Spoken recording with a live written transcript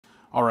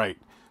All right,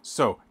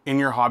 so in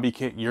your hobby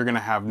kit, you're gonna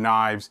have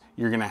knives,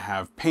 you're gonna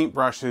have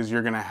paintbrushes,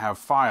 you're gonna have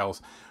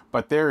files,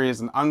 but there is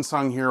an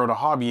unsung hero to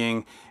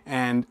hobbying,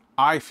 and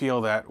I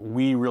feel that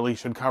we really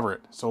should cover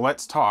it. So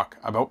let's talk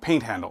about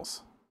paint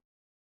handles.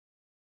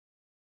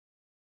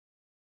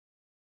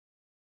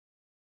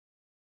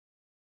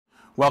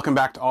 Welcome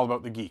back to All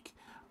About the Geek.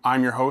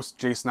 I'm your host,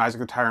 Jason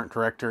Isaac, the Tyrant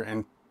Director,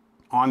 and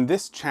on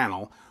this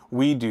channel,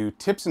 we do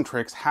tips and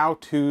tricks,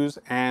 how-tos,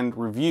 and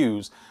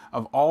reviews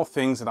of all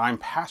things that I'm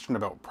passionate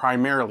about,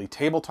 primarily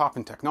tabletop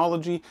and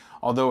technology,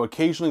 although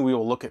occasionally we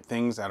will look at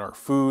things that are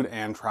food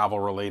and travel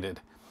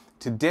related.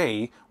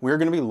 Today, we're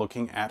going to be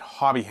looking at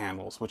hobby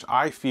handles, which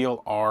I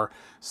feel are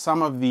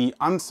some of the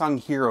unsung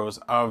heroes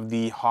of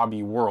the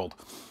hobby world.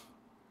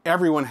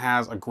 Everyone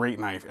has a great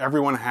knife,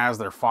 everyone has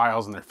their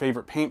files and their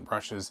favorite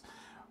paintbrushes,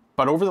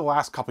 but over the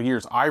last couple of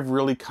years, I've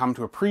really come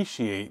to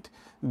appreciate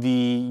the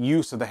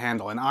use of the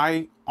handle, and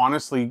I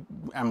honestly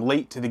am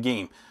late to the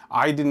game.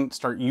 I didn't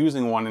start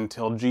using one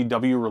until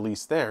GW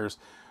released theirs,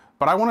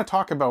 but I want to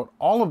talk about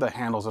all of the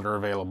handles that are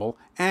available,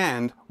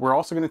 and we're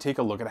also going to take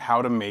a look at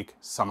how to make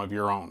some of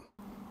your own.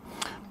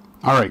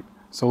 All right,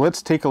 so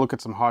let's take a look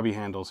at some hobby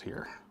handles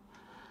here.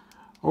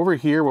 Over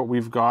here, what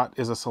we've got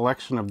is a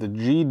selection of the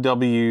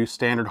GW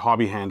standard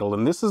hobby handle,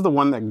 and this is the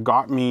one that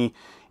got me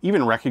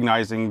even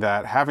recognizing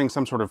that having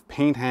some sort of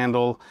paint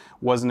handle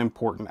was an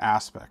important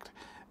aspect.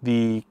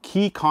 The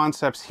key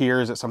concepts here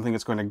is it's something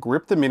that's going to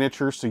grip the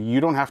miniature so you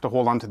don't have to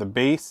hold onto the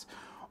base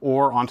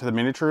or onto the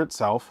miniature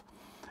itself,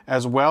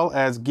 as well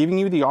as giving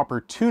you the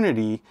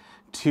opportunity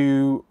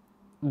to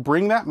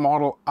bring that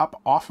model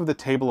up off of the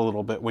table a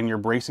little bit when you're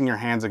bracing your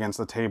hands against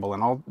the table,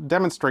 and I'll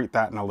demonstrate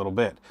that in a little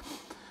bit.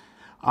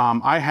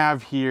 I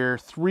have here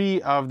 3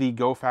 of the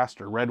Go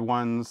Faster red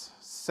ones,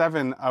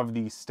 7 of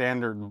the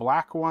standard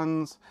black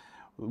ones,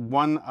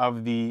 1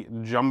 of the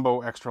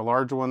jumbo extra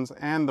large ones,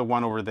 and the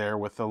one over there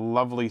with the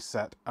lovely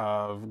set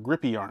of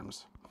grippy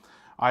arms.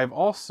 I've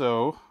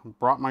also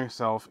brought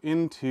myself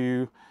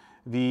into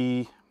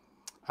the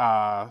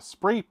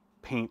spray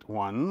paint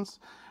ones,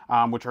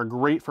 which are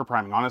great for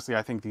priming. Honestly,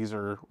 I think these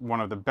are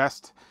one of the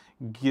best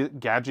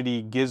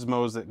gadgety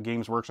gizmos that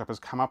Games Workshop has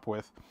come up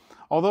with,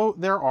 although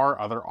there are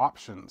other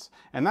options.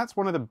 And that's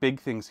one of the big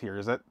things here,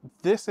 is that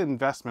this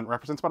investment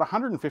represents about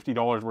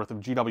 $150 worth of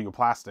GW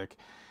plastic,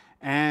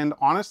 and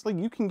honestly,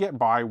 you can get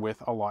by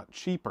with a lot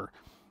cheaper.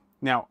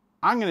 Now,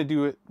 I'm going to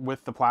do it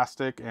with the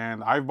plastic,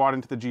 and I've bought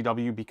into the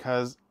GW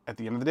because at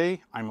the end of the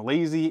day, I'm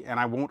lazy and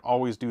I won't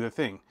always do the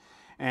thing.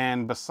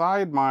 And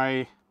beside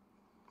my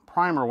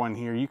primer one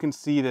here, you can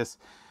see this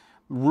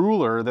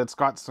ruler that's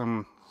got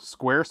some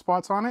square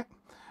spots on it.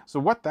 So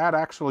what that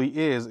actually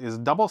is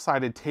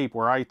double-sided tape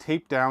where I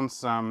tape down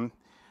some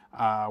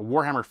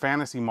Warhammer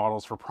Fantasy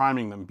models for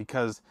priming them,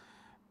 because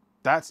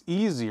that's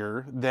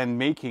easier than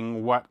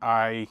making what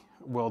I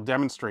will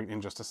demonstrate in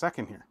just a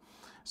second here.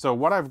 So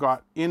what I've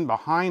got in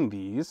behind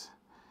these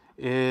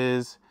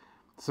is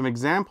some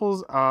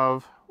examples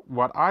of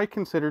what I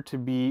consider to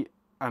be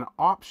an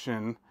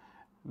option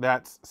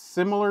that's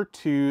similar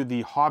to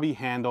the hobby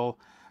handle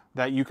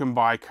that you can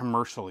buy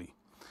commercially.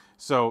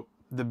 So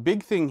the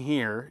big thing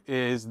here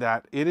is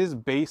that it is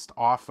based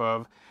off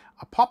of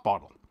a pop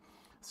bottle.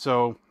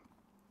 So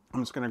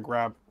I'm just going to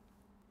grab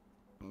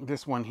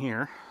this one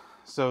here.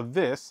 So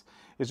this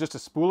is just a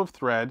spool of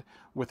thread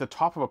with the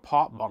top of a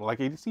pop bottle. Like,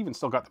 it's even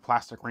still got the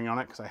plastic ring on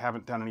it because I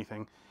haven't done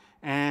anything.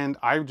 And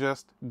I've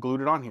just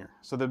glued it on here.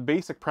 So the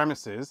basic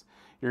premise is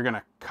you're going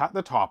to cut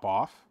the top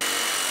off.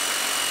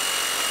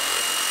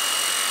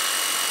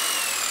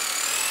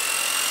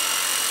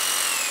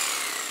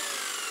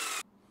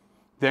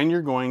 Then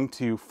you're going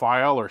to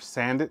file or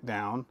sand it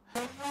down.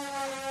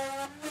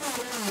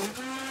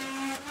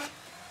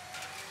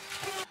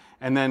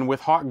 And then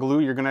with hot glue,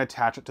 you're going to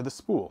attach it to the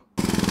spool.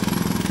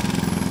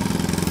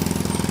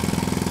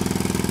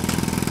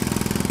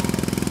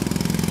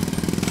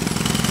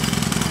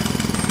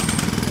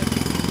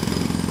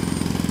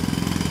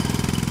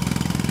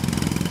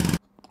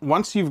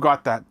 Once you've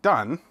got that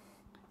done,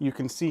 you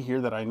can see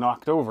here that I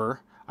knocked over.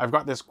 I've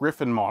got this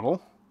Griffin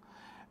model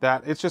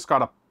that it's just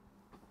got a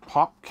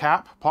pop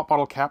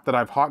bottle cap that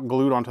I've hot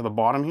glued onto the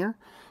bottom here.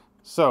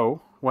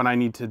 So when I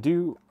need to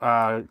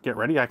get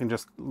ready, I can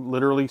just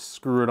literally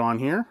screw it on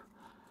here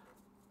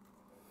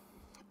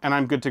and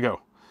I'm good to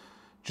go.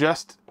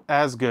 Just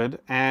as good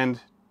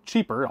and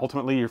cheaper.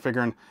 Ultimately, you're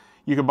figuring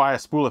you could buy a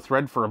spool of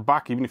thread for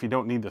 $1, even if you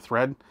don't need the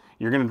thread.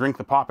 You're going to drink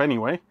the pop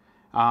anyway.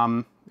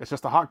 It's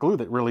just the hot glue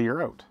that really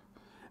you're out.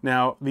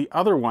 Now, the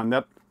other one,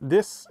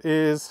 this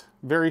is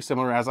very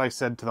similar, as I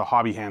said, to the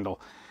hobby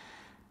handle.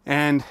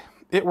 And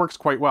it works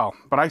quite well,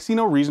 but I see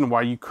no reason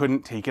why you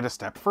couldn't take it a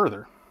step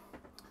further.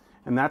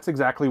 And that's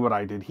exactly what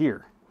I did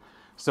here.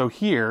 So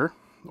here,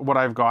 what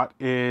I've got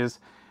is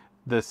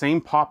the same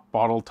pop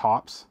bottle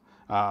tops,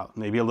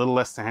 maybe a little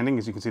less sanding.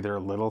 As you can see, they're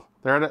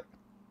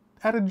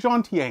at a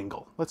jaunty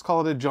angle. Let's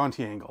call it a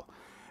jaunty angle.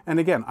 And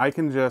again, I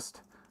can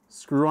just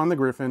screw on the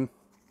Griffin.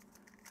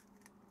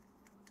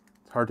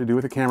 It's hard to do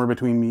with the camera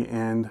between me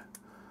and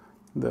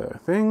the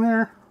thing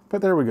there,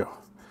 but there we go.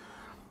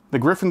 The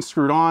griffin's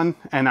screwed on,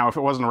 and now if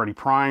it wasn't already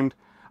primed,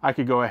 I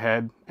could go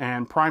ahead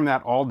and prime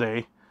that all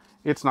day.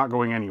 It's not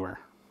going anywhere,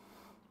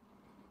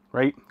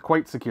 right?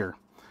 Quite secure.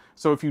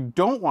 So if you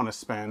don't want to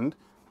spend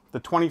the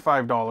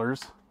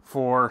 $25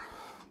 for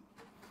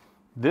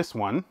this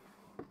one,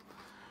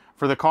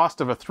 for the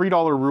cost of a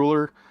 $3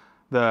 ruler,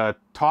 the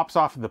tops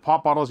off of the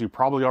pop bottles you're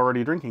probably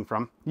already drinking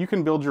from, you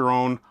can build your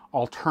own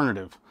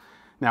alternative.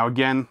 Now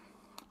again,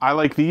 I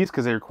like these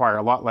because they require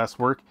a lot less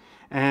work,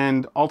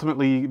 and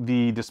ultimately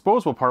the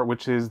disposable part,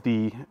 which is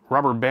the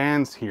rubber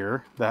bands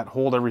here that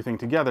hold everything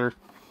together,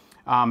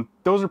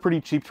 those are pretty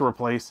cheap to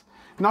replace.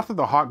 Not that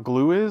the hot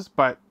glue is,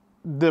 but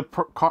the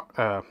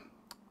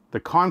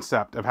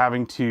concept of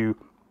having to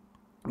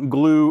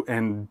glue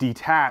and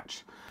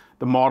detach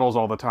the models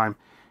all the time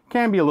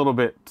can be a little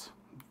bit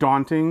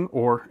daunting,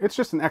 or it's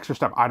just an extra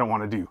step I don't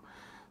want to do.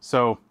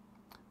 So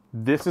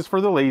this is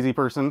for the lazy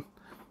person.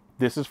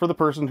 This is for the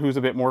person who's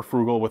a bit more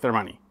frugal with their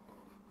money.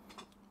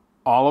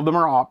 All of them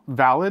are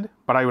valid,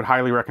 but I would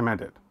highly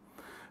recommend it.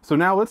 So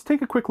now let's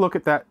take a quick look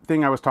at that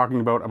thing I was talking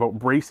about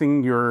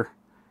bracing your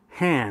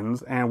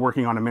hands and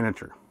working on a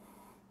miniature.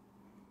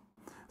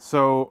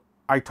 So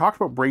I talked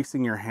about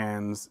bracing your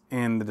hands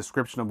in the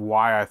description of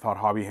why I thought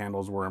hobby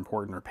handles were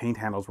important, or paint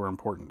handles were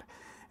important.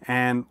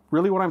 And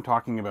really what I'm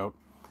talking about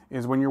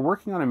is when you're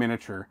working on a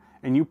miniature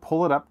and you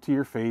pull it up to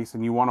your face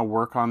and you want to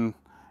work on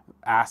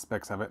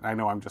aspects of it. I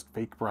know I'm just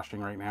fake brushing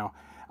right now.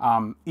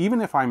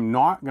 Even if I'm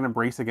not going to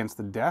brace against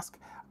the desk,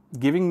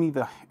 giving me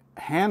the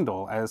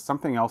handle as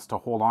something else to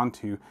hold on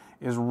to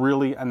is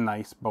really a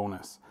nice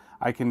bonus.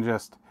 I can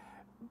just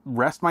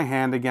rest my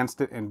hand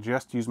against it and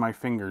just use my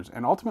fingers,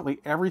 and ultimately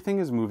everything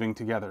is moving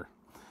together.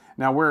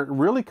 Now where it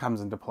really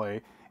comes into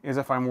play is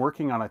if I'm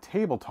working on a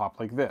tabletop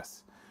like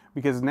this,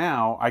 because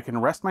now I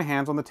can rest my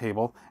hands on the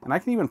table and I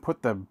can even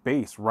put the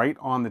base right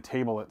on the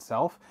table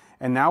itself,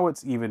 and now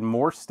it's even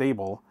more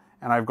stable,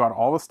 and I've got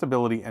all the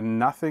stability and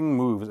nothing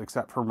moves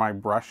except for my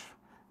brush,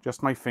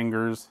 just my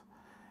fingers,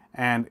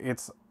 and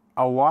it's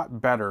a lot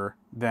better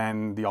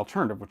than the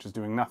alternative, which is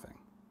doing nothing.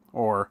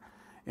 Or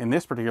in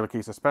this particular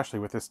case, especially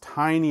with this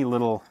tiny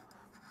little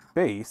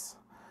base,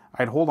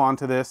 I'd hold on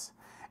to this,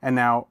 and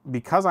now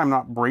because I'm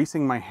not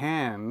bracing my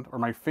hand or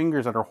my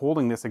fingers that are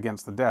holding this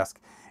against the desk,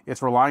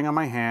 it's relying on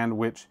my hand,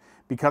 which,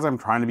 because I'm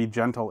trying to be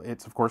gentle,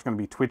 it's of course going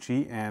to be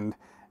twitchy and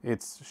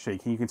it's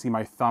shaking. You can see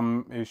my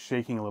thumb is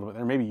shaking a little bit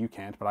there. Maybe you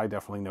can't, but I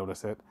definitely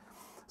notice it.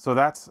 So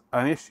that's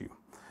an issue.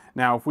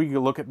 Now, if we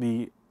look at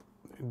the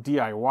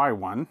DIY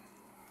one,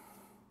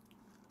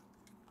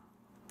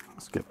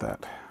 let's get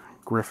that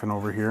griffin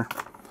over here.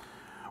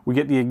 We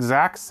get the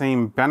exact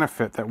same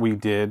benefit that we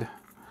did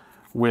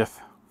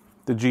with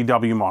the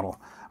GW model.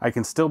 I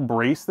can still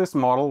brace this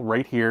model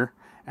right here,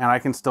 and I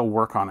can still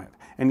work on it.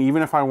 And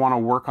even if I want to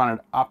work on it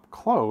up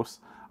close,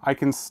 I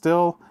can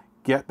still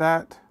get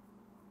that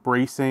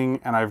bracing,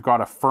 and I've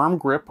got a firm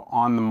grip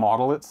on the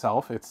model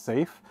itself. It's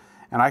safe,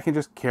 and I can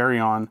just carry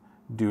on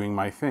doing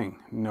my thing.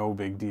 No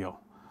big deal.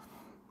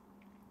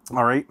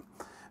 All right,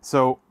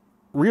 so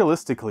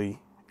realistically,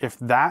 if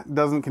that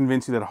doesn't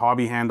convince you that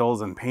hobby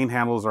handles and paint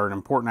handles are an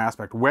important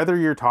aspect, whether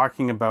you're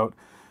talking about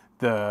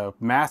the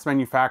mass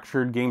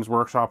manufactured Games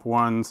Workshop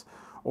ones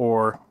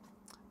or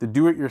the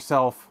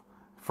do-it-yourself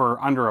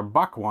for under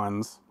 $1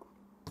 ones,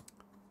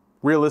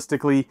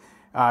 realistically,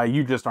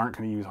 you just aren't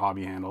going to use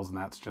hobby handles, and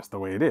that's just the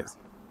way it is.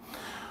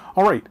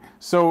 All right,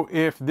 so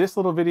if this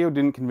little video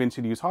didn't convince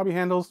you to use hobby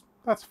handles,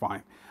 that's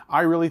fine.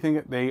 I really think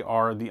that they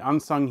are the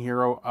unsung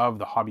hero of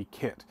the hobby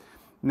kit.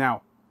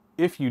 Now,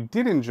 if you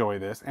did enjoy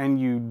this and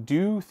you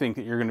do think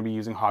that you're going to be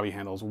using hobby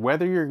handles,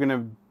 whether you're going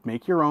to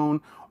make your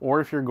own or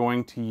if you're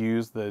going to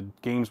use the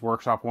Games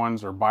Workshop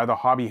ones or buy the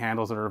hobby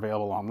handles that are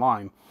available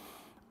online,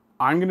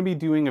 I'm going to be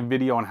doing a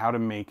video on how to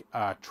make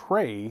a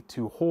tray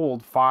to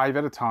hold 5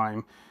 at a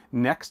time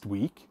next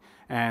week.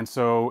 And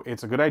so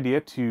it's a good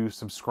idea to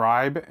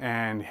subscribe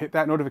and hit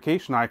that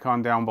notification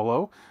icon down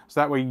below, so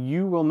that way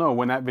you will know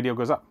when that video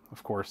goes up.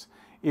 Of course,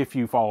 if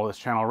you follow this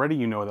channel already,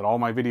 you know that all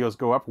my videos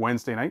go up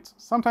Wednesday nights,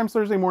 sometimes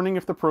Thursday morning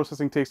if the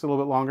processing takes a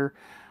little bit longer.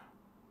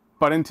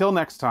 But until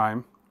next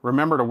time,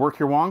 remember to work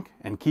your wonk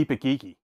and keep it geeky.